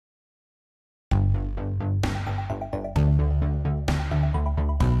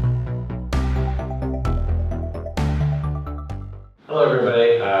Hello,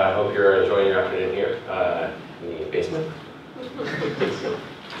 everybody. Hope you're enjoying your afternoon here in the basement.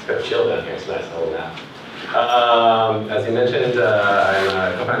 It's got chill down here. It's nice. A little nap. As you mentioned,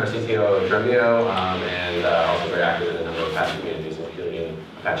 I'm a co-founder CTO of Dremio and also very active in a number of Apache communities, including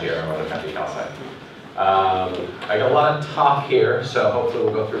Apache Arrow and Apache Calcite. I got a lot of talk here, so hopefully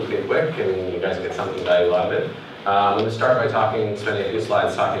we'll go through pretty quick and you guys will get something valuable out of it. I'm going to start by spending a few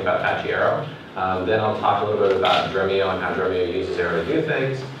slides talking about Apache Arrow. Then I'll talk a little bit about Dremio and how Dremio uses Arrow to do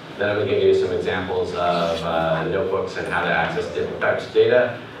things. Then I'm going to give you some examples of notebooks and how to access different types of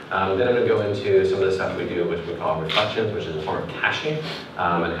data. Then I'm going to go into some of the stuff we do, which we call reflections, which is a form of caching,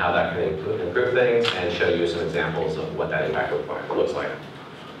 and how that can improve things, and show you some examples of what that impact looks like.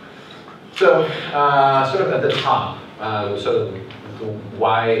 So, sort of at the top, sort of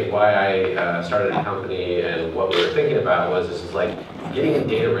why I started a company and what we were thinking about was this is like getting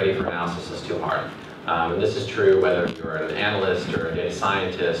data ready for analysis is too hard. And this is true whether you're an analyst or a data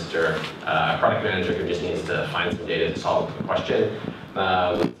scientist or a product manager who just needs to find some data to solve a question.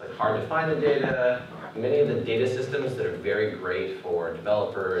 It's like hard to find the data. Many of the data systems that are very great for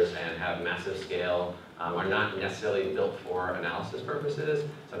developers and have massive scale are not necessarily built for analysis purposes.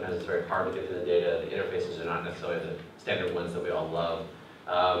 Sometimes it's very hard to get to the data. The interfaces are not necessarily the standard ones that we all love.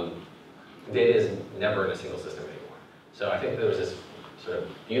 Data is never in a single system anymore. So I think there was this sort of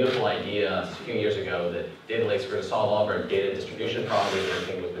beautiful idea a few years ago that data lakes were going to solve all of our data distribution problems and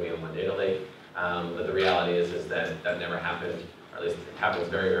everything was going to be on one data lake. But the reality is that that never happened, or at least it happens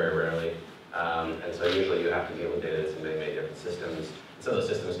very, very rarely. And so usually you have to deal with data that's in many, many different systems. Some of those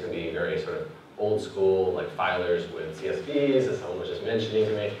systems can be very sort of old school, like filers with CSVs, as someone was just mentioning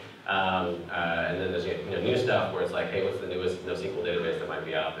to me. And then there's new stuff where it's like, hey, what's the newest NoSQL database that might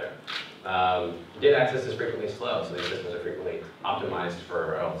be out there? Data access is frequently slow, so these systems are frequently optimized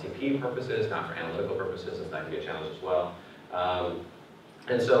for LTP purposes, not for analytical purposes, and that can be a challenge as well.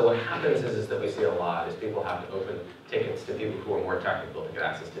 And so what happens is that we see a lot is people have to open tickets to people who are more technical to get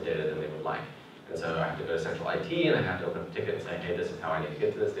access to data than they would like. And so I have to go to central IT and I have to open up a ticket and say, hey, this is how I need to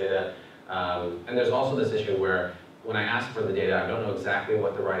get to this data. And there's also this issue where when I ask for the data, I don't know exactly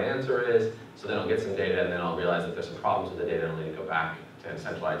what the right answer is, so then I'll get some data and then I'll realize that there's some problems with the data and I'll need to go back to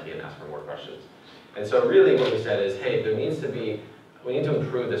central IT and ask for more questions. And so really what we said is, hey, we need to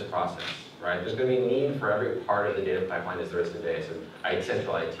improve this process, right? There's going to be a need for every part of the data pipeline as there is today. So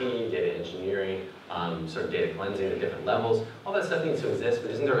central IT, data engineering, sort of data cleansing at different levels, all that stuff needs to exist,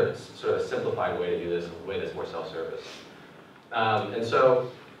 but isn't there a sort of simplified way to do this, a way that's more self-service? And so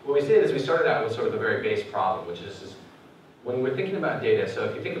what we did is we started out with sort of a very base problem, which is when we're thinking about data, so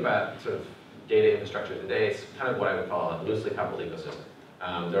if you think about sort of data infrastructure today, it's kind of what I would call a loosely coupled ecosystem.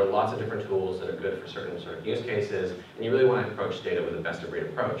 There are lots of different tools that are good for certain sort of use cases, and you really want to approach data with a best-of-breed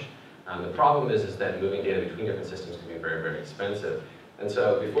approach. The problem is that moving data between different systems can be very, very expensive. And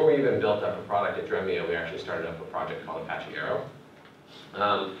so before we even built up a product at Dremio, we actually started up a project called Apache Arrow.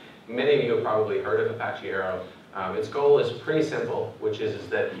 Many of you have probably heard of Apache Arrow. Its goal is pretty simple, which is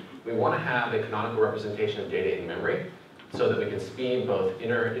that we want to have a canonical representation of data in memory so that we can speed both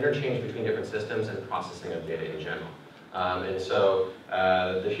interchange between different systems and processing of data in general. And so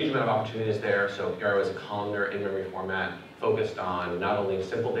there's a huge amount of opportunities there. So Arrow is a columnar in-memory format focused on not only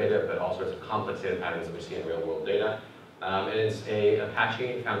simple data, but all sorts of complex data patterns that we see in real-world data. And it's a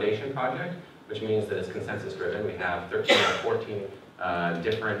Apache Foundation project, which means that it's consensus-driven. We have 13 or 14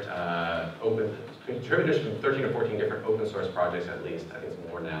 different contributors from 13 or 14 different open source projects at least, I think it's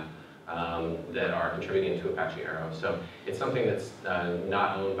more now, that are contributing to Apache Arrow. So it's something that's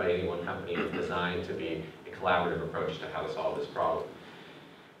not owned by any one company. It's designed to be a collaborative approach to how to solve this problem.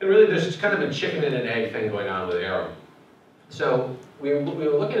 And really there's just kind of a chicken and an egg thing going on with Arrow. So we were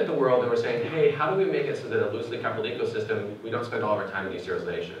looking at the world and we're saying, hey, how do we make it so that a loosely coupled ecosystem, we don't spend all of our time in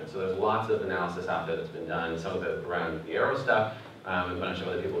deserialization? So there's lots of analysis out there that's been done, some of it around the Arrow stuff, and a bunch of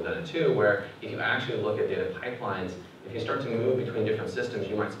other people have done it too, where if you actually look at data pipelines, if you start to move between different systems,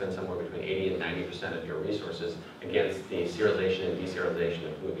 you might spend somewhere between 80 and 90% of your resources against the serialization and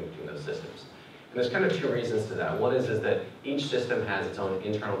deserialization of moving between those systems. And there's kind of two reasons to that. One is that each system has its own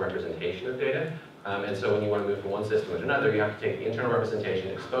internal representation of data. And so when you want to move from one system to another, you have to take the internal representation,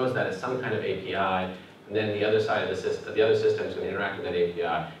 expose that as some kind of API, and then the other side of the system is going to interact with that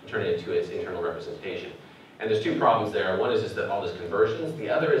API and turn it into its internal representation. And there's two problems there. One is that all this conversions. The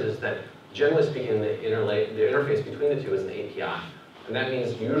other is that, generally speaking, the interface between the two is an API. And that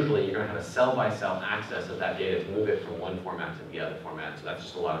means usually you're going to have a cell-by-cell access of that data to move it from one format to the other format. So that's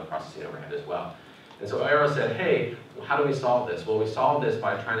just a lot of processing overhead as well. And so Arrow said, hey, how do we solve this? Well, we solve this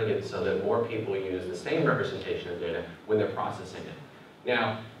by trying to get it so that more people use the same representation of data when they're processing it.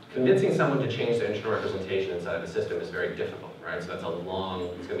 Now, convincing someone to change their internal representation inside of a system is very difficult. right? So that's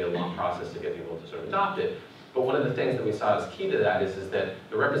it's going to be a long process to get people to sort of adopt it. But one of the things that we saw as key to that is that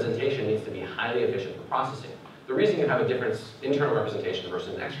the representation needs to be highly efficient for processing. The reason you have a different internal representation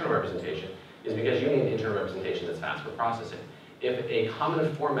versus an external representation is because you need an internal representation that's fast for processing. If a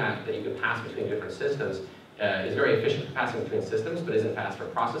common format that you can pass between different systems is very efficient for passing between systems, but isn't fast for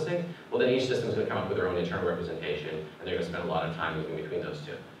processing, well then each system is going to come up with their own internal representation, and they're going to spend a lot of time moving between those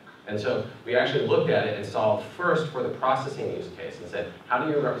two. And so we actually looked at it and solved first for the processing use case and said, how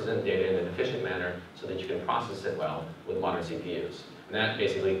do you represent data in an efficient manner so that you can process it well with modern CPUs? And that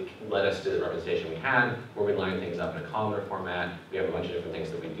basically led us to the representation we had, where we line things up in a columnar format. We have a bunch of different things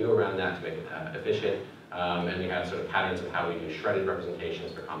that we do around that to make it efficient. And we have sort of patterns of how we do shredded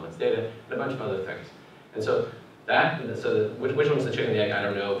representations for complex data, and a bunch of other things. And so which one's the chicken and the egg, I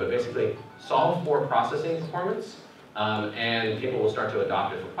don't know, but basically solve for processing performance, and people will start to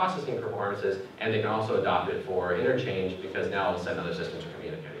adopt it for processing performances, and they can also adopt it for interchange because now all of a sudden other systems are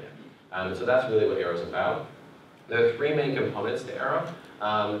communicating it. So that's really what Arrow is about. There are three main components to Arrow,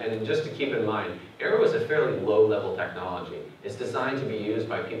 and just to keep in mind, Arrow is a fairly low-level technology. It's designed to be used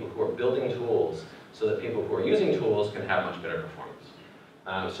by people who are building tools so that people who are using tools can have much better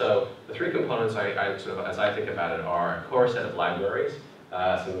performance. So the three components, as I think about it, are a core set of libraries,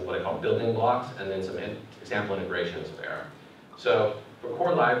 some of what I call building blocks, and then some example integrations of Arrow. So for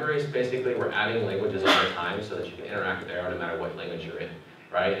core libraries, basically we're adding languages over time so that you can interact with Arrow no matter what language you're in,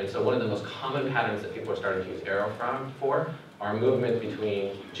 right? And so one of the most common patterns that people are starting to use Arrow for are movement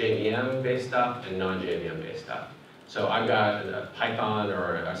between JVM-based stuff and non-JVM-based stuff. So I've got a Python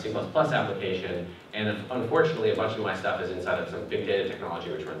or a C++ application, and unfortunately a bunch of my stuff is inside of some big data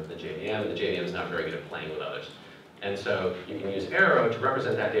technology which runs the JVM, and the JVM is not very good at playing with others. And so you can use Arrow to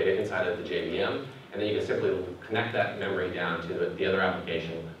represent that data inside of the JVM, and then you can simply connect that memory down to the other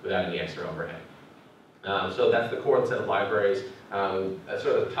application without any extra overhead. So that's the core set of libraries. At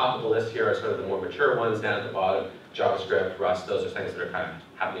sort of the top of the list here are sort of the more mature ones down at the bottom. JavaScript, Rust, those are things that are kind of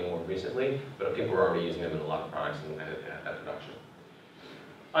happening more recently, but people are already using them in a lot of products at production.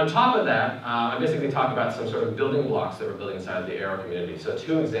 On top of that, I basically talk about some sort of building blocks that we're building inside the Arrow community. So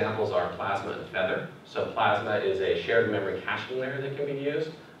two examples are Plasma and Feather. So Plasma is a shared memory caching layer that can be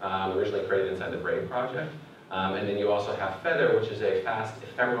used, originally created inside the Brave project. And then you also have Feather, which is a fast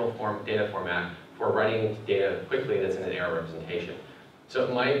ephemeral data format for writing data quickly that's in an Arrow representation. So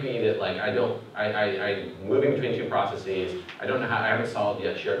it might be that like I'm moving between two processes. I don't know how, I haven't solved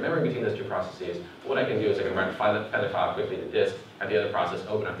yet shared memory between those two processes. What I can do is I can write a Feather file quickly to disk, have the other process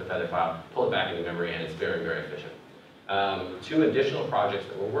open up the Feather file, pull it back into memory, and it's very, very efficient. Two additional projects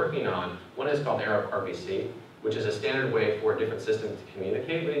that we're working on. One is called Arrow RPC, which is a standard way for different systems to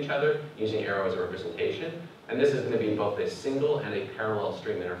communicate with each other using Arrow as a representation. And this is going to be both a single and a parallel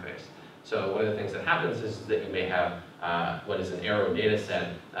stream interface. So one of the things that happens is that you may have what is an Arrow data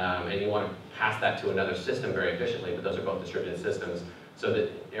set, and you want to pass that to another system very efficiently, but those are both distributed systems, so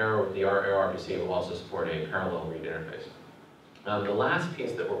that the Arrow RPC will also support a parallel read interface. The last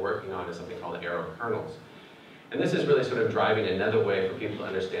piece that we're working on is something called Arrow Kernels. And this is really sort of driving another way for people to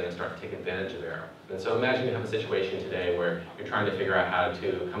understand and start to take advantage of Arrow. And so imagine you have a situation today where you're trying to figure out how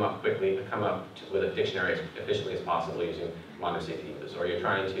to come up with a dictionary as efficiently as possible using modern CPUs, or you're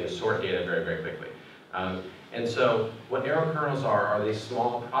trying to sort data very, very quickly. And so what Arrow kernels are these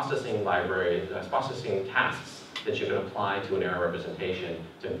small processing libraries, processing tasks that you can apply to an Arrow representation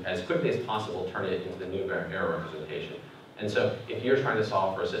to, as quickly as possible, turn it into the new Arrow representation. And so if you're trying to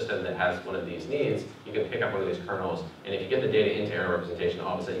solve for a system that has one of these needs, you can pick up one of these kernels, and if you get the data into Arrow representation,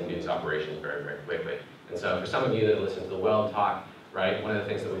 all of a sudden you can do these operations very, very quickly. And so for some of you that listen to the Weld talk, right, one of the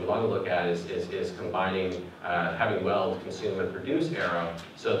things that we want to look at is combining, having Weld consume and produce Arrow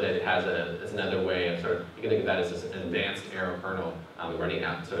so that it has as another way of sort of, you can think of that as an advanced Arrow kernel running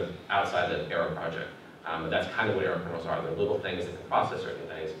out sort of outside the Arrow project. That's kind of what Arrow kernels are. They're little things that can process certain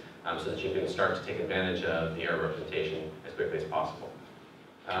things so that you can start to take advantage of the Arrow representation as quickly as possible.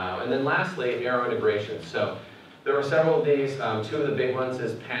 And then lastly, Arrow integration. So there are several of these. Two of the big ones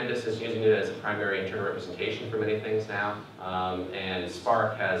is Pandas is using it as a primary internal representation for many things now. And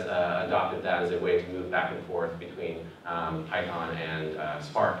Spark has adopted that as a way to move back and forth between Python and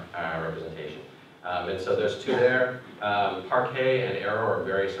Spark representation. And so there's two there. Parquet and Arrow are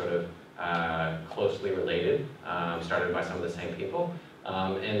very sort of closely related, started by some of the same people.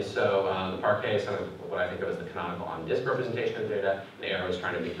 And so the Parquet is sort of what I think of as the canonical on-disk representation of data, and Arrow is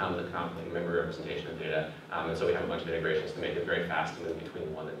trying to become the canonical in-memory representation of data. And so we have a bunch of integrations to make it very fast to move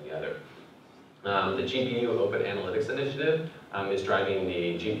between one and the other. The GPU Open Analytics Initiative is driving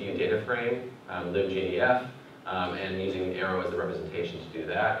the GPU data frame, libgdf, and using Arrow as the representation to do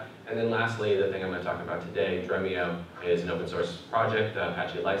that. And then lastly, the thing I'm going to talk about today, Dremio is an open source project,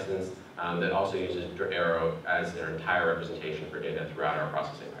 Apache license, that also uses Arrow as their entire representation for data throughout our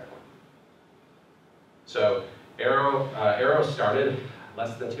processing pipeline. So Arrow started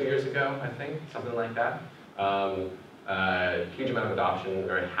less than 2 years ago, I think, something like that. Huge amount of adoption,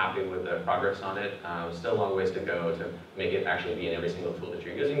 very happy with the progress on it. Still a long ways to go to make it actually be in every single tool that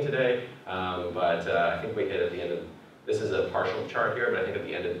you're using today. But I think we hit at the end of, this is a partial chart here, but I think at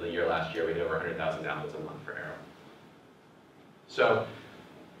the end of the year last year, we hit over 100,000 downloads a month for Arrow. So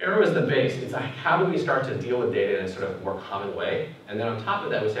Arrow is the base. It's like, how do we start to deal with data in a sort of more common way? And then on top of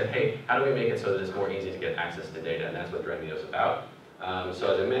that, we said, hey, how do we make it so that it's more easy to get access to data? And that's what Dremio is about.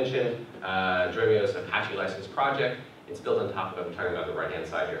 So as I mentioned, Dremio is an Apache licensed project. It's built on top of, I'm talking about the right-hand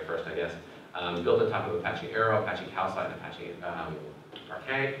side here first, I guess. Built on top of Apache Arrow, Apache Calcite, and Apache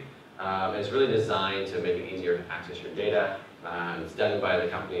Arcade. It's really designed to make it easier to access your data. It's done by the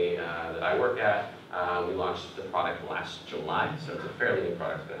company that I work at. We launched the product last July, so it's a fairly new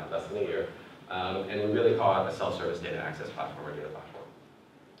product. It's been out less than a year. And we really call it a self-service data access platform or data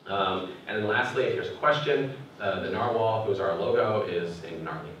platform. And then lastly, if there's a question, the narwhal, who's our logo, is in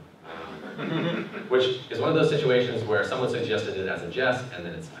Gnarly. Which is one of those situations where someone suggested it as a jest, and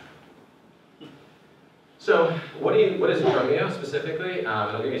then it's not. So what is Dremio specifically? And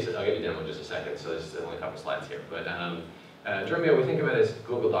I'll give you a demo in just a second, so there's only a couple slides here. But Dremio, we think of it as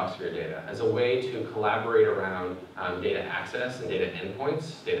Google Docs for your data, as a way to collaborate around data access and data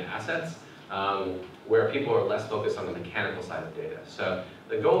endpoints, data assets, where people are less focused on the mechanical side of data. So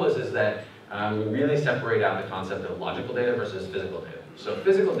the goal is that we really separate out the concept of logical data versus physical data. So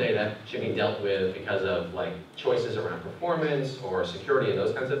physical data should be dealt with because of like choices around performance or security and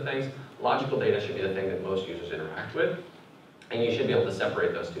those kinds of things. Logical data should be the thing that most users interact with, and you should be able to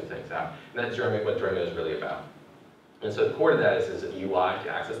separate those two things out. And that's what Dremio is really about. And so the core to that is an UI to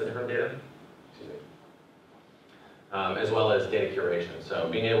access the different data, as well as data curation. So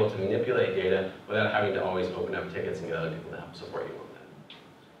being able to manipulate data without having to always open up tickets and get other people to help support you on that.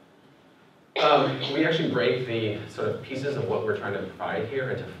 We actually break the sort of pieces of what we're trying to provide here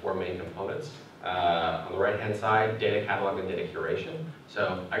into 4 main components. On the right-hand side, data catalog and data curation.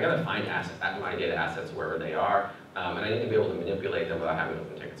 So I got to find my data assets wherever they are, and I need to be able to manipulate them without having to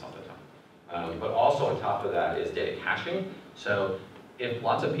open tickets all the time. But also on top of that is data caching. So if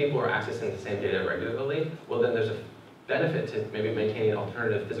lots of people are accessing the same data regularly, well then there's a benefit to maybe maintaining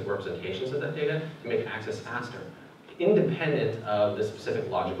alternative physical representations of that data to make access faster, independent of the specific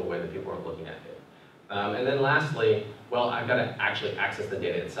logical way that people are looking at it. And then lastly, well, I've got to actually access the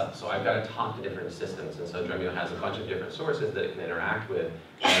data itself. So I've got to talk to different systems. And so Dremio has a bunch of different sources that it can interact with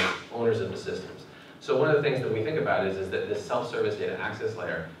as owners of the systems. So one of the things that we think about is that this self-service data access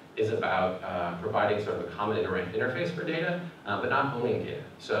layer is about providing sort of a common interface for data, but not owning data.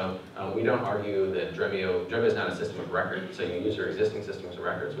 So we don't argue that Dremio is not a system of record, so you use your existing systems of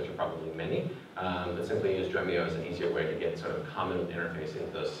records, which are probably many, but simply use Dremio as an easier way to get sort of a common interface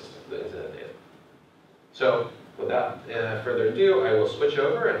into those systems, into the data. So without further ado, I will switch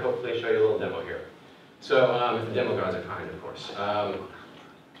over and hopefully show you a little demo here. So if the demo guys are kind, of course.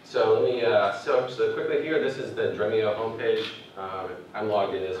 So let me, so quickly here, this is the Dremio homepage. I'm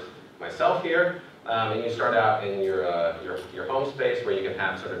logged in as myself here. And you start out in your home space where you can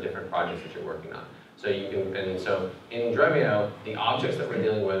have sort of different projects that you're working on. So you can, and so in Dremio, the objects that we're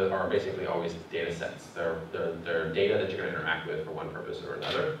dealing with are basically always data sets. They're data that you're going to interact with for one purpose or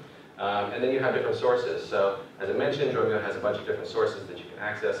another. And then you have different sources. So as I mentioned, Dremio has a bunch of different sources that you can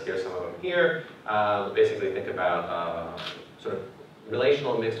access. Here's some of them here. Basically think about sort of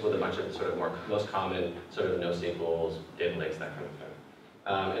relational mixed with a bunch of sort of most common sort of NoSQLs, data lakes, that kind of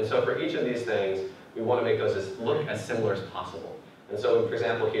thing. And so for each of these things, we want to make those look as similar as possible. And so for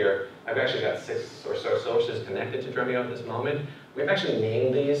example here, I've actually got 6 or so sources connected to Dremio at this moment. We've actually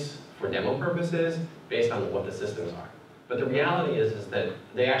named these for demo purposes based on what the systems are. But the reality is that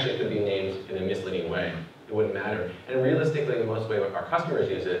they actually could be named in a misleading way. It wouldn't matter. And realistically, the most way our customers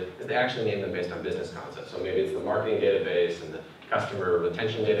use it is they actually name them based on business concepts. So maybe it's the marketing database and the customer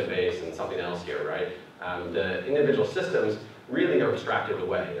retention database and something else here, right? The individual systems really are abstracted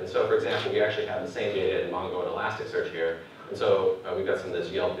away. And so, for example, we actually have the same data in Mongo and Elasticsearch here. And so we've got some of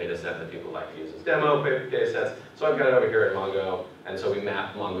this Yelp data set that people like to use as demo data sets. So I've got it over here in Mongo. And so we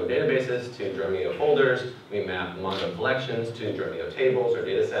map Mongo databases to Dremio folders. We map Mongo collections to Dremio tables or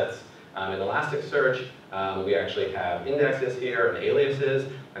data sets. In Elasticsearch, we actually have indexes here and aliases.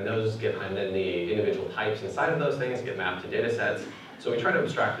 And those get, and then the individual types inside of those things get mapped to data sets. So we try to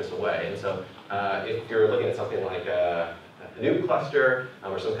abstract this away. And so if you're looking at something like Hadoop cluster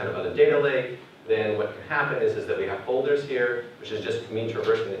or some kind of other data lake, then what can happen is that we have folders here, which is just me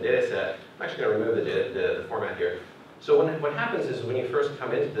traversing the data set. I'm actually going to remove the format here. So what happens is when you first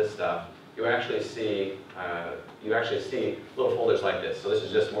come into this stuff, you actually see little folders like this. So this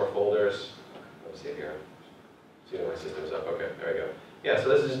is just more folders. Let's see here. See if my system's up. Okay, there we go. Yeah, so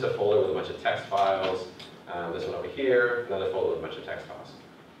this is just a folder with a bunch of text files. This one over here, another folder with a bunch of text files.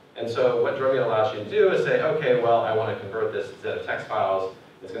 And so what Dremio allows you to do is say, okay, well, I want to convert this set of text files.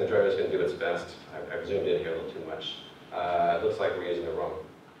 Dremio's going to do its best. I've zoomed in here a little too much. It looks like we're using the wrong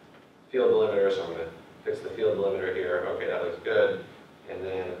field delimiter, so I'm going to fix the field delimiter here. Okay, that looks good. And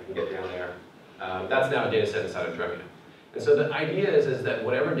then I can get down there. That's now a data set inside of Dremio. And so the idea is that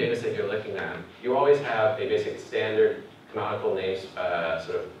whatever data set you're looking at, you always have a basic standard canonical names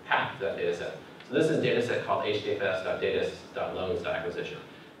sort of path to that data set. So this is a data set called hdfs.data.loans.acquisition.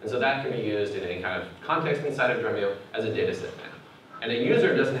 And so that can be used in any kind of context inside of Dremio as a data set now. And a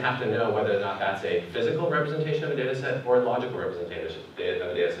user doesn't have to know whether or not that's a physical representation of a data set or a logical representation of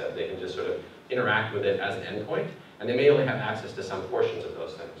a data set. They can just sort of interact with it as an endpoint, and they may only have access to some portions of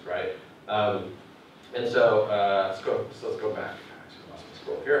those things, right? And so let's go back. I actually lost my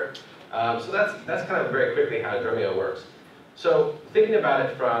scroll here. So that's kind of very quickly how Dremio works. So thinking about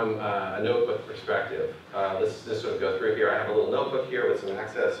it from a notebook perspective, let's just sort of go through here. I have a little notebook here with some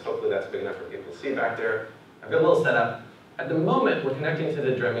access. Hopefully that's big enough for people to see back there. I've got a little setup. At the moment, we're connecting to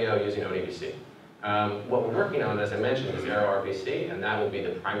the Dremio using ODBC. What we're working on, as I mentioned, is Arrow RPC, and that will be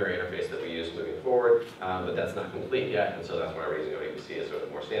the primary interface that we use moving forward, but that's not complete yet, and so that's why we're using ODBC as sort of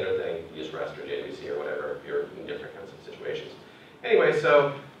a more standard thing. Use REST or JDBC or whatever if you're in different kinds of situations. Anyway,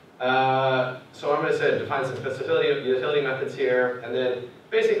 so I'm going to say define some specificity utility methods here, and then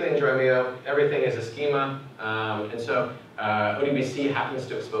basically in Dremio, everything is a schema, and so ODBC happens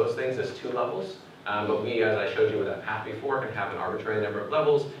to expose things as 2 levels. But we, as I showed you with that path before, can have an arbitrary number of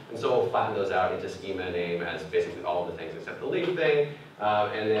levels, and so we'll flatten those out into schema name as basically all of the things except the leaf thing,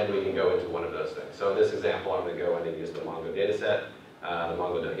 and then we can go into one of those things. So in this example, I'm going to go in and use the Mongo dataset, the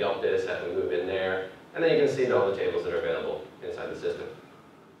Mongo.yelp dataset, and move in there, and then you can see all the tables that are available inside the system.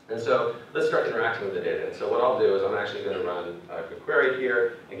 And so let's start interacting with the data. And so what I'll do is I'm actually going to run a query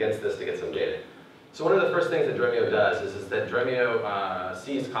here against this to get some data. So one of the first things that Dremio does is that Dremio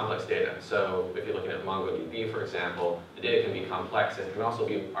sees complex data. So if you're looking at MongoDB, for example, the data can be complex and it can also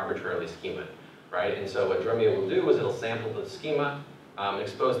be arbitrarily schemaed, right? And so what Dremio will do is it'll sample the schema,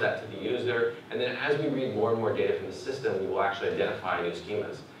 expose that to the user, and then as we read more and more data from the system, we will actually identify new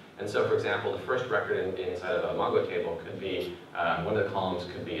schemas. And so, for example, the first record inside of a Mongo table could be, one of the columns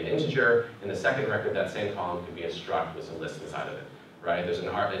could be an integer, and the second record, that same column could be a struct with some lists inside of it. Right? There's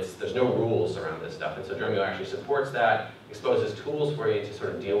no rules around this stuff, and so Dremio actually supports that, exposes tools for you to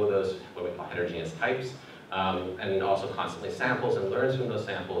sort of deal with those, what we call heterogeneous types, and also constantly samples and learns from those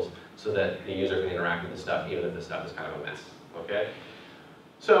samples so that the user can interact with the stuff even if the stuff is kind of a mess, okay?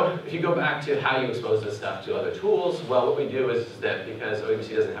 So if you go back to how you expose this stuff to other tools, well, what we do is that because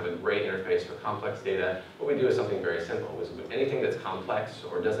ODBC doesn't have a great interface for complex data, what we do is something very simple. Anything that's complex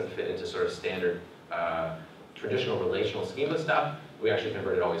or doesn't fit into sort of standard traditional relational schema stuff, we actually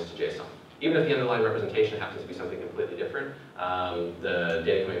convert it always to JSON. Even if the underlying representation happens to be something completely different, the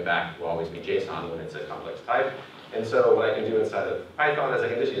data coming back will always be JSON when it's a complex type. And so what I can do inside of Python is I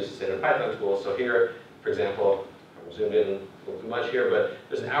can just use the standard Python tool. So here, for example, I'm zoomed in a little too much here, but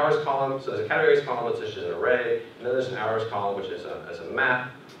there's an hours column. So there's a categories column, which is an array, and then there's an hours column, which is a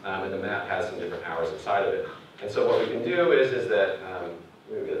map, and the map has some different hours inside of it. And so what we can do is that,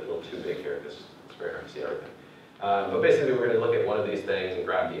 maybe get a little too big here because it's very hard to see everything. But basically, we're going to look at one of these things and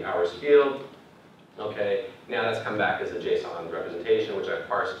grab the hours field. Okay, now that's come back as a JSON representation, which I've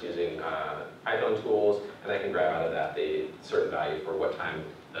parsed using Python tools, and I can grab out of that the certain value for what time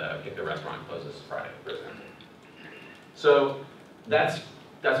if the restaurant closes Friday, for example. So that's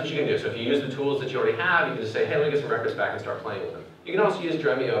what you can do. So if you use the tools that you already have, you can just say, hey, let me get some records back and start playing with them. You can also use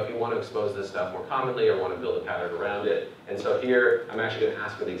Dremio if you want to expose this stuff more commonly or want to build a pattern around it. And so here, I'm actually going to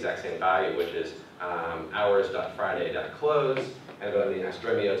ask for the exact same value, which is hours.friday.close, and I'm going to ask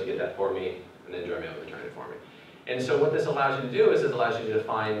Dremio to get that for me, and then Dremio will return it for me. And so what this allows you to do is it allows you to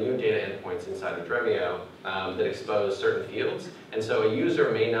define new data endpoints inside of Dremio that expose certain fields. And so a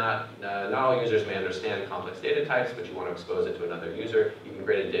user may not all users may understand complex data types, but you want to expose it to another user. You can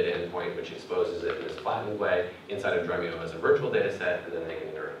create a data endpoint which exposes it in this flattened way inside of Dremio as a virtual data set, and then they can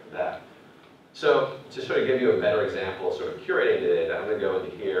interact with that. So to sort of give you a better example of sort of curating the data, I'm going to go into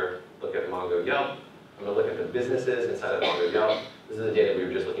here, look at Mongo Yelp. I'm going to look at the businesses inside of Mongo Yelp. This is the data we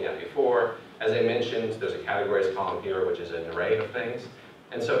were just looking at before. As I mentioned, there's a categories column here, which is an array of things.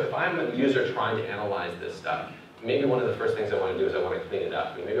 And so if I'm a user trying to analyze this stuff, maybe one of the first things I want to do is I want to clean it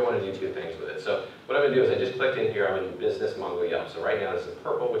up. Maybe I want to do two things with it. So what I'm going to do is I just clicked in here, I'm in business Mongo Yelp. So right now this is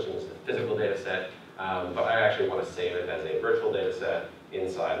purple, which means the physical data set, but I actually want to save it as a virtual data set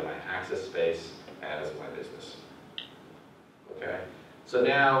inside of my access space as my business. Okay, so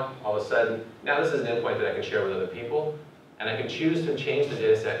now all of a sudden, now this is an endpoint that I can share with other people, and I can choose to change the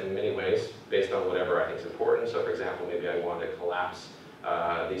data set in many ways based on whatever I think is important. So for example, maybe I want to collapse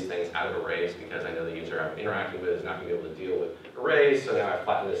these things out of arrays because I know the user I'm interacting with is not going to be able to deal with arrays, so now I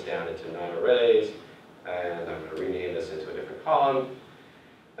flatten this down into non-arrays, and I'm going to rename this into a different column.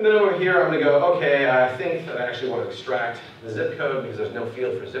 And then over here, I'm going to go, okay, I think that I actually want to extract the zip code because there's no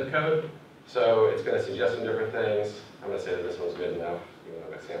field for zip code. So it's going to suggest some different things. I'm going to say that this one's good enough, even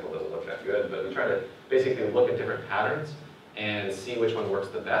though my sample doesn't look that good. But we try to basically look at different patterns and see which one works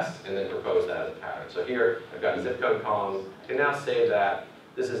the best, and then propose that as a pattern. So here, I've got a zip code column. I can now save that.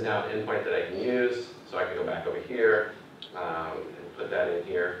 This is now an endpoint that I can use. So I can go back over here and put that in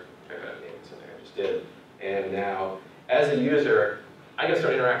here. I got to name something I just did. And now, as a user, I can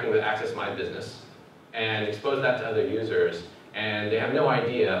start interacting with Access My Business and expose that to other users, and they have no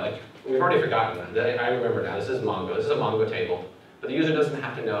idea. Like, we've already forgotten that. I remember now. This is Mongo. This is a Mongo table. But the user doesn't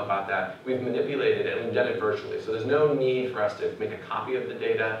have to know about that. We've manipulated it and we've done it virtually. So there's no need for us to make a copy of the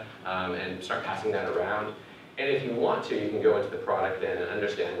data and start passing that around. And if you want to, you can go into the product then and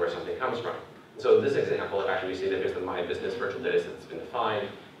understand where something comes from. So in this example, actually we see that here's the My Business virtual data set that's been defined.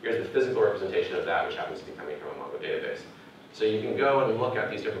 Here's the physical representation of that, which happens to be coming from a Mongo database. So you can go and look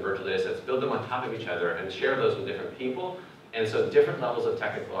at these different virtual data sets, build them on top of each other, and share those with different people. And so different levels of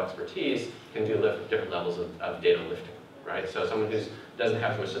technical expertise can do different levels of data lifting, right? So someone who doesn't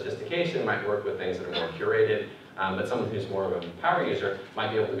have as much sophistication might work with things that are more curated, but someone who's more of a power user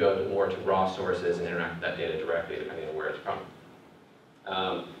might be able to go more to raw sources and interact with that data directly, depending on where it's from.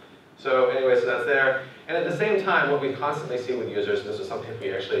 So anyway, so that's there. And at the same time, what we constantly see with users, this is something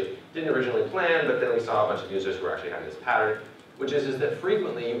we actually didn't originally plan, but then we saw a bunch of users who were actually having this pattern, which is that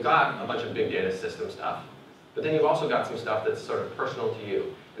frequently you've got a bunch of big data system stuff, but then you've also got some stuff that's sort of personal to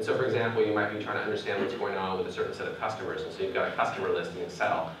you. And so for example, you might be trying to understand what's going on with a certain set of customers, and so you've got a customer list in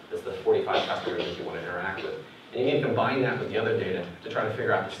Excel that's the 45 customers that you want to interact with. And you need to combine that with the other data to try to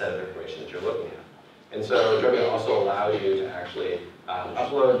figure out the set of information that you're looking at. And so Dremio also allows you to actually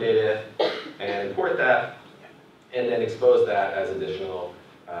upload data and import that, and then expose that as additional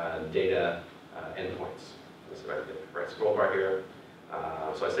data endpoints. Let's see if I can get the right scroll bar here.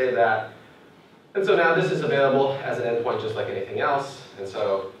 So I save that. And so now this is available as an endpoint just like anything else. And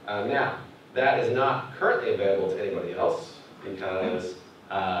so now, that is not currently available to anybody else because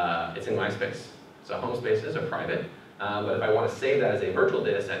it's in my space. So home spaces are private. But if I want to save that as a virtual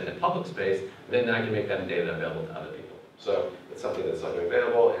data set in a public space, then I can make that data available to other people. So it's something that's suddenly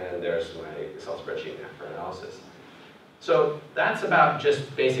available, and there's my Excel spreadsheet now for analysis. So that's about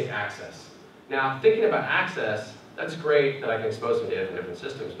just basic access. Now, thinking about access, that's great that I can expose some data from different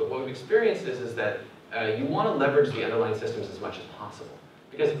systems, but what we've experienced is that you want to leverage the underlying systems as much as possible.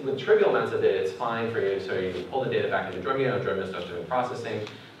 Because with trivial amounts of data, it's fine for you, so you can pull the data back into Dremio, Dremio starts doing processing.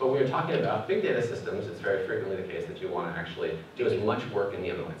 But when you're talking about big data systems, it's very frequently the case that you want to actually do as much work in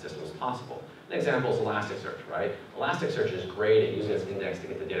the underlying system as possible. An example is Elasticsearch, right? Elasticsearch is great at using its index to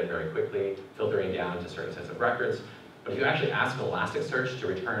get the data very quickly, filtering down to certain sets of records. But if you actually ask Elasticsearch to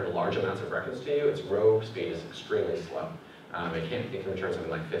return large amounts of records to you, its row speed is extremely slow. It can return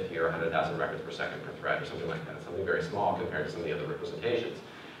something like 50 or 100,000 records per second per thread or something like that, something very small compared to some of the other representations.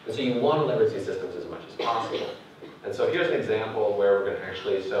 And so you want to leverage these systems as much as possible. And so here's an example where we're going to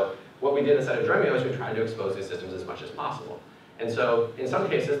actually, so what we did inside of Dremio is we tried to expose these systems as much as possible. And so in some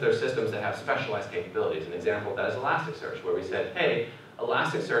cases, there are systems that have specialized capabilities. An example of that is Elasticsearch, where we said, hey,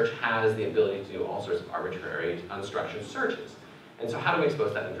 Elasticsearch has the ability to do all sorts of arbitrary, unstructured searches. And so how do we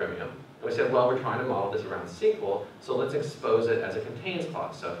expose that in Dremio? And we said, well, we're trying to model this around SQL, so let's expose it as a contains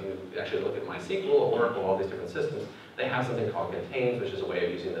clause. So if you actually look at MySQL, Oracle, all these different systems, they have something called contains, which is a way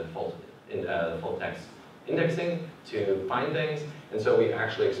of using the full text indexing to find things. And so we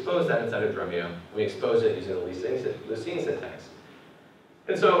actually expose that inside of Dremio. We expose it using the Lucene syntax.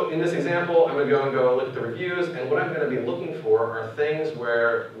 And so in this example, I'm going to go look at the reviews, and what I'm going to be looking for are things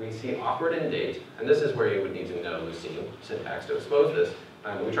where we see awkward end date, and this is where you would need to know Lucene syntax to expose this.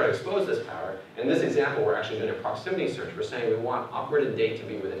 We try to expose this power. In this example, we're actually doing a proximity search. We're saying we want awkward end date to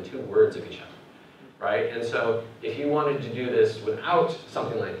be within 2 words of each other, right? And so if you wanted to do this without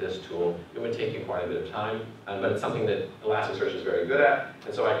something like this tool, it would take you quite a bit of time, but it's something that Elasticsearch is very good at,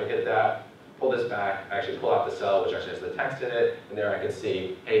 and so I can hit that, pull this back, actually pull out the cell which actually has the text in it, and there I can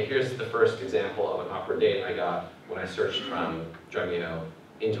see, hey, here's the first example of an awkward date I got when I searched from Dremio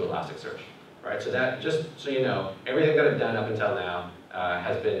into Elasticsearch. right? So that, just so you know, everything that I've done up until now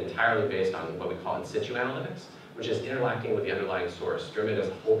has been entirely based on what we call in situ analytics, which is interacting with the underlying source. Dremio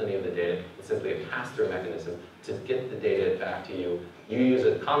doesn't hold any of the data. It's simply a pass-through mechanism to get the data back to you. You use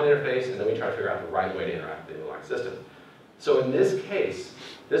a common interface, and then we try to figure out the right way to interact with the underlying system. So in this case,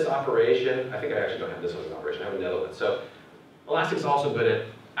 this operation, I think I actually don't have this one as an operation, I have another one. So Elastic's also good at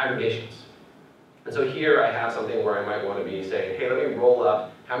aggregations. And so here I have something where I might want to be saying, hey, let me roll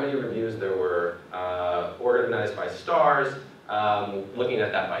up how many reviews there were organized by stars, looking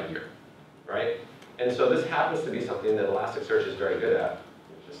at that by year, right? And so this happens to be something that Elasticsearch is very good at.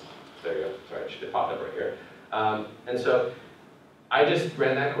 There you go, sorry, it should have popped up right here. And so I just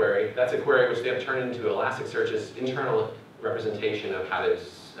ran that query. That's a query which they have turned into Elasticsearch's internal representation of how to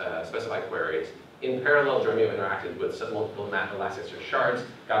specify queries. In parallel, Dremio interacted with multiple Elasticsearch shards,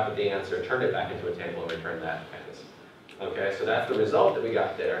 got the answer, turned it back into a table, and returned that Pandas. Okay, so that's the result that we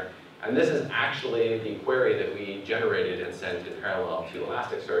got there. And this is actually the query that we generated and sent in parallel to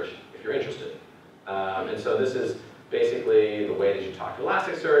Elasticsearch, if you're interested. And so this is basically the way that you talk to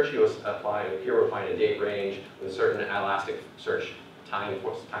Elasticsearch. You apply, here we're applying a date range with a certain Elasticsearch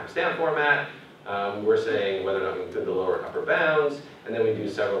timestamp format. We're saying whether or not we include the lower or upper bounds, and then we do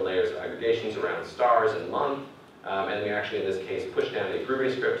several layers of aggregations around stars and month, and we actually, in this case, push down a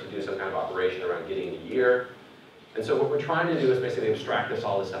Groovy script to do some kind of operation around getting a year. And so what we're trying to do is basically abstract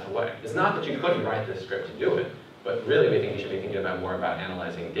all this stuff away. It's not that you couldn't write this script to do it, but really we think you should be thinking about more about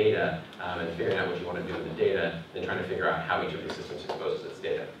analyzing data and figuring out what you want to do with the data, than trying to figure out how each of these systems exposes its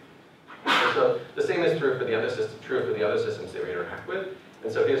data. And so the same is true for the other systems that we interact with.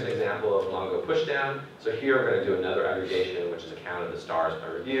 And so here's an example of Mongo pushdown. So here we're going to do another aggregation, which is a count of the stars by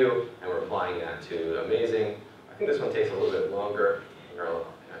review, and we're applying that to Amazing. I think this one takes a little bit longer. Our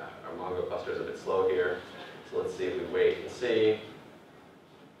Mongo cluster is a bit slow here. So let's see if we wait and see.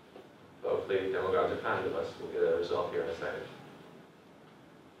 Hopefully demagogues are kind of us. We'll get a result here in a second.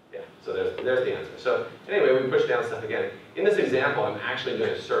 Yeah, so there's the answer. So anyway, we push down stuff again. In this example, I'm actually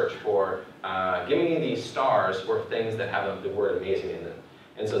doing a search for, give me these stars for things that have the word amazing in them.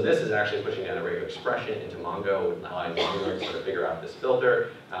 And so this is actually pushing down a regular expression into Mongo, allowing Mongo to sort of figure out this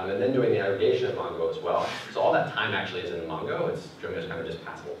filter, and then doing the aggregation of Mongo as well. So all that time actually is in Mongo. Dremio's kind of just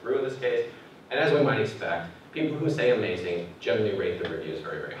passing through in this case. And as we might expect, people who say amazing generally rate the reviews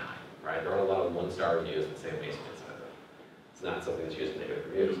very, very high, right? There aren't a lot of one-star reviews that say amazing inside of them. It's not something that's used in negative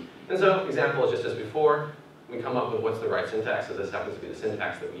reviews. And so, example is just as before, we come up with what's the right syntax. So this happens to be the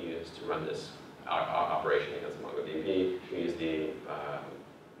syntax that we use to run this operation against MongoDB. We use the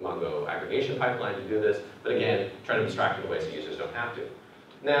Mongo aggregation pipeline to do this, but again, try to abstract it away so users don't have to.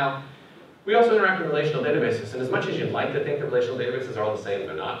 Now, we also interact with relational databases, and as much as you'd like to think that relational databases are all the same,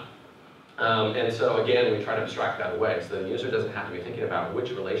 they're not. And so again, we try to abstract that away, so the user doesn't have to be thinking about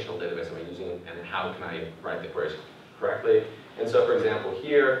which relational database am I using and how can I write the queries correctly. And so for example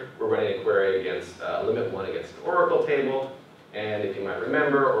here, we're running a query against limit 1 against an Oracle table. And if you might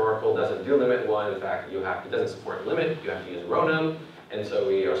remember, Oracle doesn't do limit 1. In fact, it doesn't support limit. You have to use row-num. And so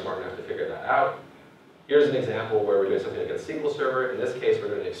we are smart enough to figure that out. Here's an example where we're doing something against SQL Server. In this case, we're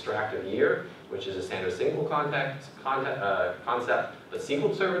doing an extract of year, which is a standard SQL concept, but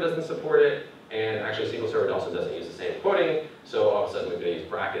SQL Server doesn't support it. And actually, SQL Server also doesn't use the same quoting. So all of a sudden, we've got to use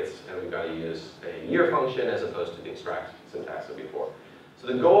brackets, and we've got to use a year function as opposed to the extract syntax of before. So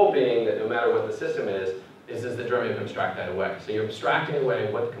the goal being that no matter what the system is that Dremio can abstract that away. So you're abstracting away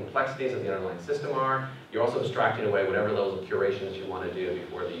what the complexities of the underlying system are. You're also abstracting away whatever levels of curations you want to do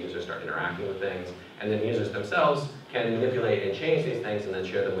before the users start interacting with things. And then users themselves can manipulate and change these things and then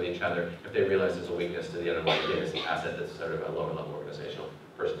share them with each other if they realize there's a weakness to the underlying data asset that's sort of a lower level organizational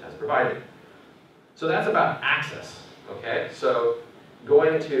person has provided. So that's about access, okay? So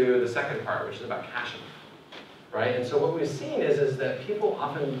going to the second part, which is about caching. Right? And so what we've seen is that people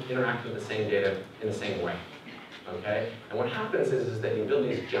often interact with the same data in the same way. Okay? And what happens is that you build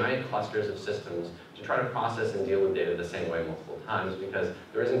these giant clusters of systems to try to process and deal with data the same way multiple times because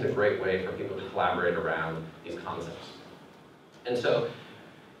there isn't a great way for people to collaborate around these concepts. And so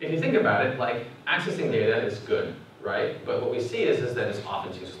if you think about it, like accessing data is good, right? But what we see is that it's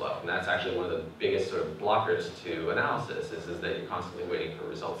often too slow. And that's actually one of the biggest sort of blockers to analysis is that you're constantly waiting for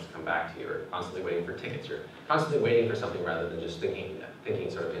results to come back to you, or constantly waiting for tickets, or constantly waiting for something rather than just thinking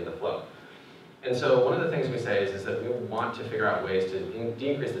sort of in the flow. And so one of the things we say is that we want to figure out ways to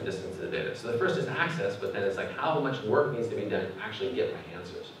decrease the distance to the data. So the first is access, but then it's like how much work needs to be done to actually get my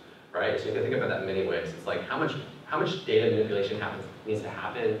answers, right? So you can think about that in many ways. It's like how much data manipulation needs to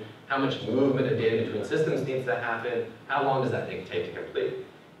happen, how much movement of data between systems needs to happen, how long does that take to complete?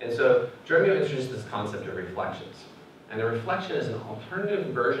 And so Dremio introduced this concept of reflections. And a reflection is an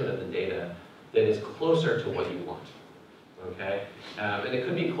alternative version of the data that is closer to what you want. Okay? And it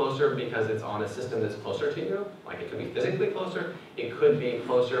could be closer because it's on a system that's closer to you, like it could be physically closer. It could be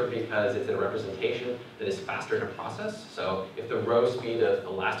closer because it's in a representation that is faster to process. So if the row speed of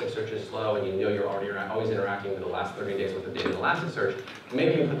Elasticsearch is slow and you know you're already always interacting with the last 30 days worth of data in Elasticsearch,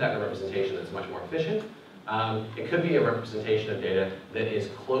 maybe you put that in a representation that's much more efficient. It could be a representation of data that is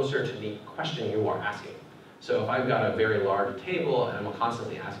closer to the question you are asking. So if I've got a very large table and I'm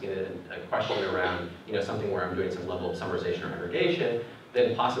constantly asking it a question around something where I'm doing some level of summarization or aggregation,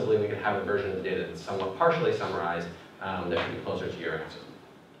 then possibly we could have a version of the data that's somewhat partially summarized that could be closer to your answer.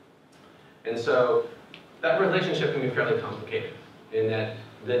 And so that relationship can be fairly complicated in that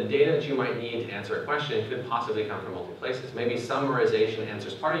the data that you might need to answer a question could possibly come from multiple places. Maybe summarization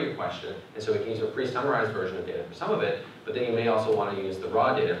answers part of your question, and so we can use a pre-summarized version of data for some of it, but then you may also want to use the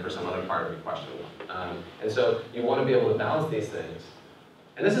raw data for some other part of your question. And so you want to be able to balance these things.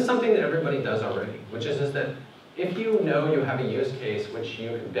 And this is something that everybody does already, which is that if you know you have a use case which you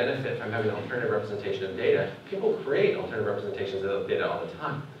can benefit from having an alternative representation of data, people create alternative representations of data all the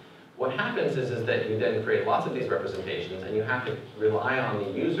time. What happens is that you then create lots of these representations, and you have to rely on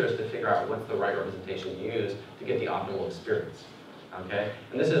the users to figure out what's the right representation to use to get the optimal experience. Okay?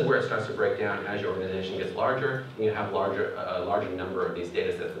 And this is where it starts to break down as your organization gets larger, and you have a larger number of these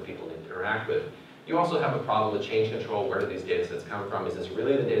data sets that people need to interact with. You also have a problem with change control. Where do these data sets come from? Is this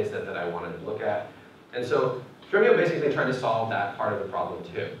really the data set that I wanted to look at? And so Dremio basically tried to solve that part of the problem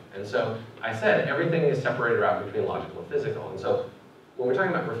too. And so I said everything is separated out between logical and physical. And so when we're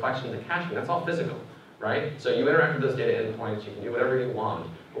talking about reflections and caching, that's all physical, right? So you interact with those data endpoints, you can do whatever you want.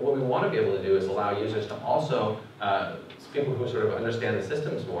 But what we want to be able to do is allow users to also, people who sort of understand the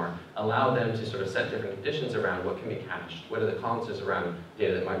systems more, allow them to sort of set different conditions around what can be cached. What are the tolerances around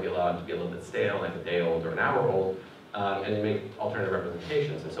data that might be allowed to be a little bit stale, like a day old or an hour old, and make alternative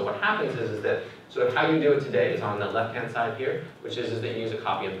representations. And so what happens is that sort of how you do it today is on the left-hand side here, which is that you use a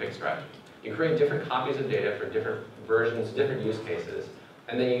copy and pick strategy. You create different copies of data for different versions, different use cases,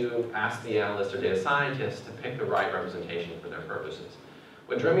 and then you ask the analyst or data scientist to pick the right representation for their purposes.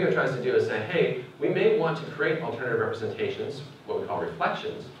 What Dremio tries to do is say, hey, we may want to create alternative representations, what we call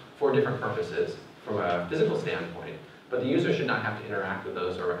reflections, for different purposes from a physical standpoint, but the user should not have to interact with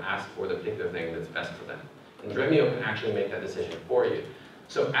those or ask for the particular thing that's best for them. And Dremio can actually make that decision for you.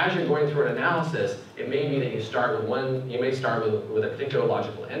 So as you're going through an analysis, it may be that you start with you may start with a particular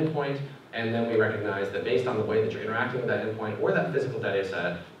logical endpoint, and then we recognize that based on the way that you're interacting with that endpoint or that physical data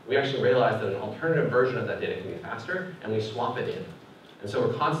set, we actually realize that an alternative version of that data can be faster, and we swap it in. And so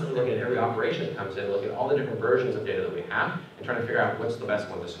we're constantly looking at every operation that comes in, looking at all the different versions of data that we have, and trying to figure out what's the best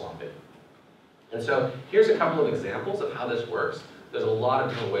one to swap in. And so here's a couple of examples of how this works. There's a lot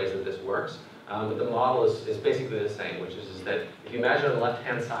of different ways that this works, but the model is basically the same, which is that if you imagine on the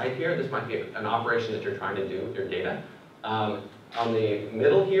left-hand side here, this might be an operation that you're trying to do with your data. On the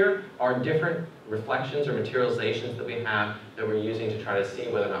middle here are different reflections or materializations that we have that we're using to try to see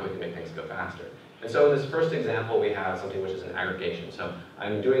whether or not we can make things go faster. And so in this first example, we have something which is an aggregation. So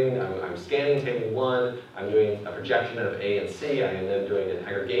I'm scanning table 1, I'm doing a projection of A and C, I am then doing an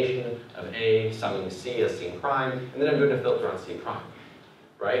aggregation of A, summing C as C prime, and then I'm doing a filter on C prime,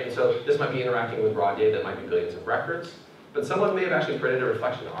 right? And so this might be interacting with raw data that might be billions of records, but someone may have actually created a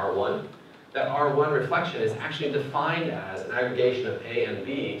reflection R1. That R1 reflection is actually defined as an aggregation of A and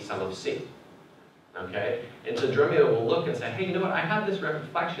B, sum of C. Okay? And so Dremio will look and say, hey, you know what, I have this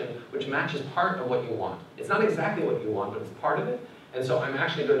reflection which matches part of what you want. It's not exactly what you want, but it's part of it. And so I'm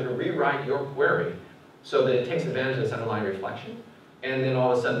actually going to rewrite your query so that it takes advantage of this underlying reflection. And then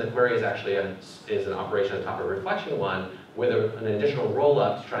all of a sudden the query is actually is an operation on top of reflection 1 with an additional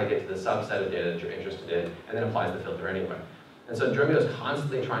roll-up to try to get to the subset of data that you're interested in, and then applies the filter anyway. And so Dremio is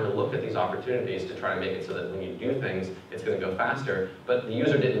constantly trying to look at these opportunities to try to make it so that when you do things, it's going to go faster, but the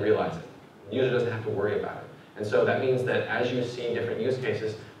user didn't realize it. The user doesn't have to worry about it. And so that means that as you see different use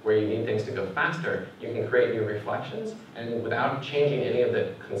cases where you need things to go faster, you can create new reflections, and without changing any of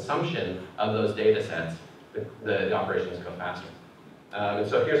the consumption of those data sets, the operations go faster. And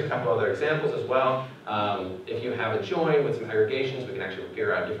so here's a couple other examples as well. If you have a join with some aggregations, we can actually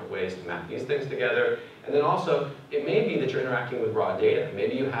figure out different ways to map these things together. And then also, it may be that you're interacting with raw data.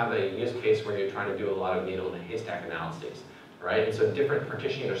 Maybe you have a use case where you're trying to do a lot of needle in a haystack analyses, right? And so different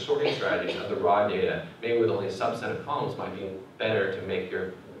partitioning or sorting strategies of the raw data, maybe with only a subset of columns, might be better to make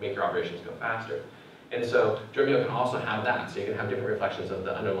your operations go faster. And so Dremio can also have that. So you can have different reflections of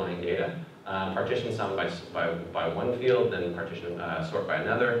the underlying data. Partition sum by one field, then partition sort by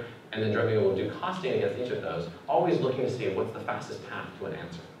another, and then Dremio will do costing against each of those, always looking to see what's the fastest path to an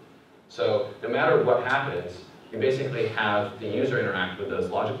answer. So no matter what happens, you basically have the user interact with those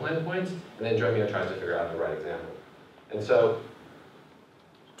logical endpoints, and then Dremio tries to figure out the right example. And so,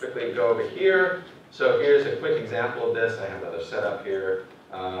 quickly go over here. So here's a quick example of this. I have another setup here.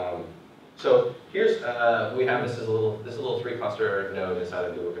 So here's, we have this is a little 3-cluster node inside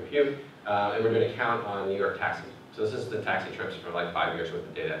of Google Compute, and we're doing a count on New York taxi. So this is the taxi trips for like 5 years worth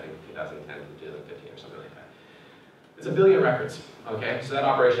of data, I think 2010 to 2015 or something like that. It's 1 billion records, okay? So that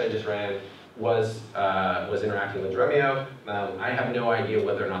operation I just ran was interacting with Dremio. I have no idea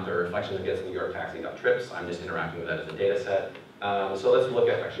whether or not there are reflections against New York taxi.trips. I'm just interacting with that as a data set. So let's look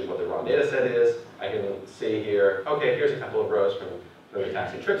at actually what the raw data set is. I can see here, okay, here's a couple of rows from the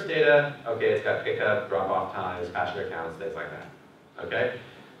taxi trips data. Okay, it's got pickup, drop-off times, passenger counts, things like that. Okay?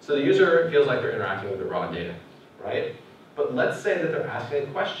 So the user feels like they're interacting with the raw data, right? But let's say that they're asking a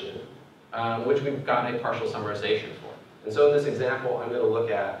question, which we've got a partial summarization for. And so in this example, I'm going to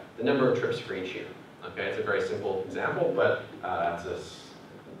look at the number of trips for each year. Okay, it's a very simple example, but it's a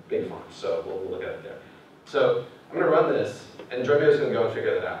big font, so we'll look at it there. So I'm going to run this, and Dremio is going to go and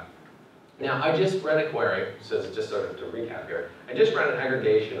figure that out. Now, I just ran a query, so it's just sort of to recap here. I just ran an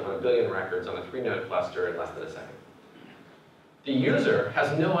aggregation on 1 billion records on a 3-node cluster in less than a second. The user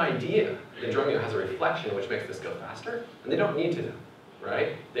has no idea that Dremio has a reflection which makes this go faster, and they don't need to know,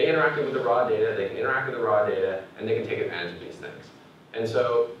 right? They interacted with the raw data, they can interact with the raw data, and they can take advantage of these things. And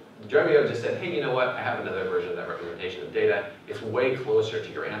so Dremio just said, hey, you know what? I have another version of that representation of data. It's way closer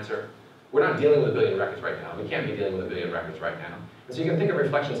to your answer. We're not dealing with 1 billion records right now. We can't be dealing with 1 billion records right now. And so you can think of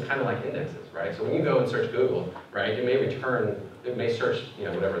reflections kind of like indexes, right? So when you go and search Google, right, it may search,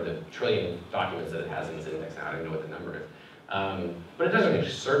 whatever the trillion documents that it has in its index now. I don't know what the number is. But it doesn't really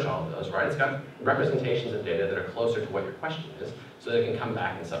search all of those, right? It's got representations of data that are closer to what your question is, so that it can come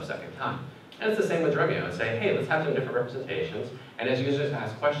back in sub-second time. And it's the same with Dremio and say, hey, let's have some different representations. And as users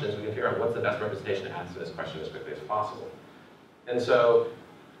ask questions, we can figure out what's the best representation to answer this question as quickly as possible. And so,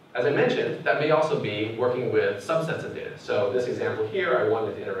 as I mentioned, that may also be working with subsets of data. So this example here, I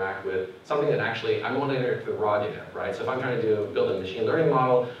wanted to interact with something that actually, I want to interact with raw data, right? So if I'm trying to build a machine learning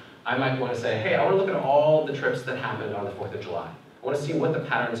model, I might want to say, hey, I want to look at all the trips that happened on the 4th of July. I want to see what the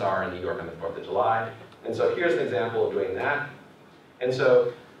patterns are in New York on the 4th of July. And so here's an example of doing that. And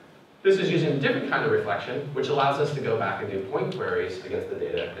so this is using a different kind of reflection, which allows us to go back and do point queries against the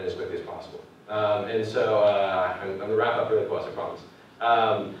data and as quickly as possible. And so I'm going to wrap up really close, I promise.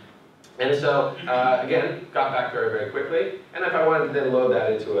 And so, again, got back very, very quickly. And if I wanted to then load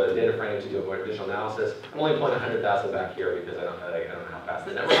that into a data frame to do more additional analysis, I'm only pulling 100,000 back here because I don't know how fast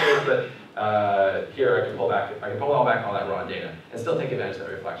the network is, but here I can pull all back all that raw data and still take advantage of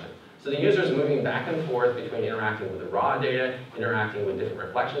that reflection. So the user is moving back and forth between interacting with the raw data, interacting with different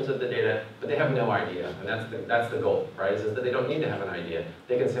reflections of the data, but they have no idea, and that's the goal, right? Is that they don't need to have an idea.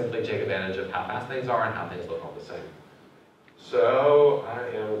 They can simply take advantage of how fast things are and how things look all the same. So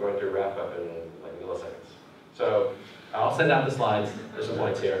I am going to wrap up in like milliseconds. So I'll send out the slides. There's some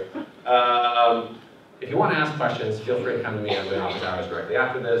points here. If you want to ask questions, feel free to come to me. I'm doing office hours directly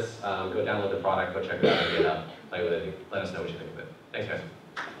after this. Go download the product, go check it out, get up, play with it. Let us know what you think of it. Thanks, guys.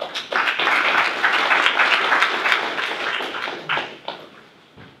 All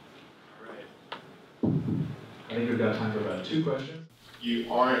right. I think we've got time for about 2 questions.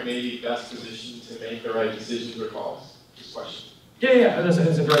 You aren't maybe best positioned to make the right decisions or calls. Question. Yeah, it's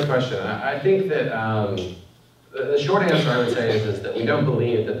a great question. I think that the short answer I would say is that we don't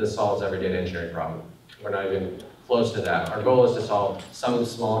believe that this solves every data engineering problem. We're not even close to that. Our goal is to solve some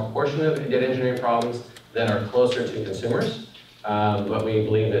small portion of data engineering problems that are closer to consumers, but we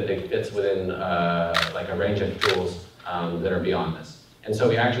believe that it fits within like a range of tools that are beyond this. And so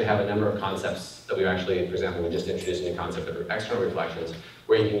we actually have a number of concepts that we've actually, for example, we just introduced a new concept of external reflections,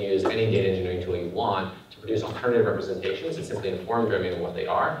 where you can use any data engineering tool you want to produce alternative representations and simply inform Dremio of what they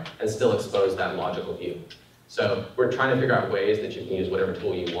are and still expose that logical view. So we're trying to figure out ways that you can use whatever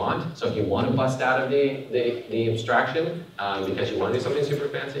tool you want. So if you want to bust out of the abstraction because you want to do something super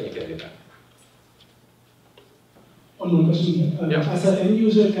fancy, you can do that. One more question here. Yeah. As an end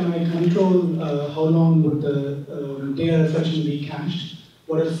user, can I control how long would the data reflection be cached?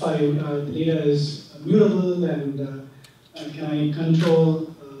 What if the data is mutable, and can I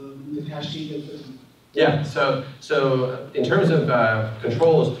control the cache detail? Yeah, so in terms of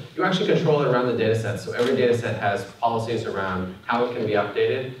controls, you actually control it around the data set. So every data set has policies around how it can be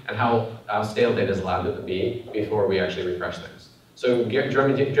updated and how stale data is allowed to be before we actually refresh things. So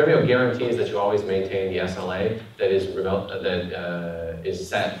Dremio guarantees that you always maintain the SLA that is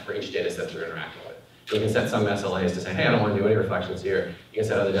set for each data set you're interacting with. You can set some SLAs to say, hey, I don't want to do any reflections here. You can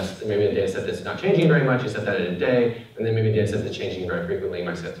set other maybe a data set that's not changing very much, you set that at a day, and then maybe a data set that's changing very frequently, you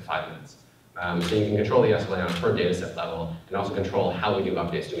might set it to 5 minutes. So you can control the SLA on a per data set level and also control how we do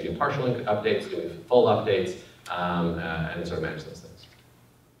updates. Do we do partial updates? Do we do full updates? And sort of manage those things.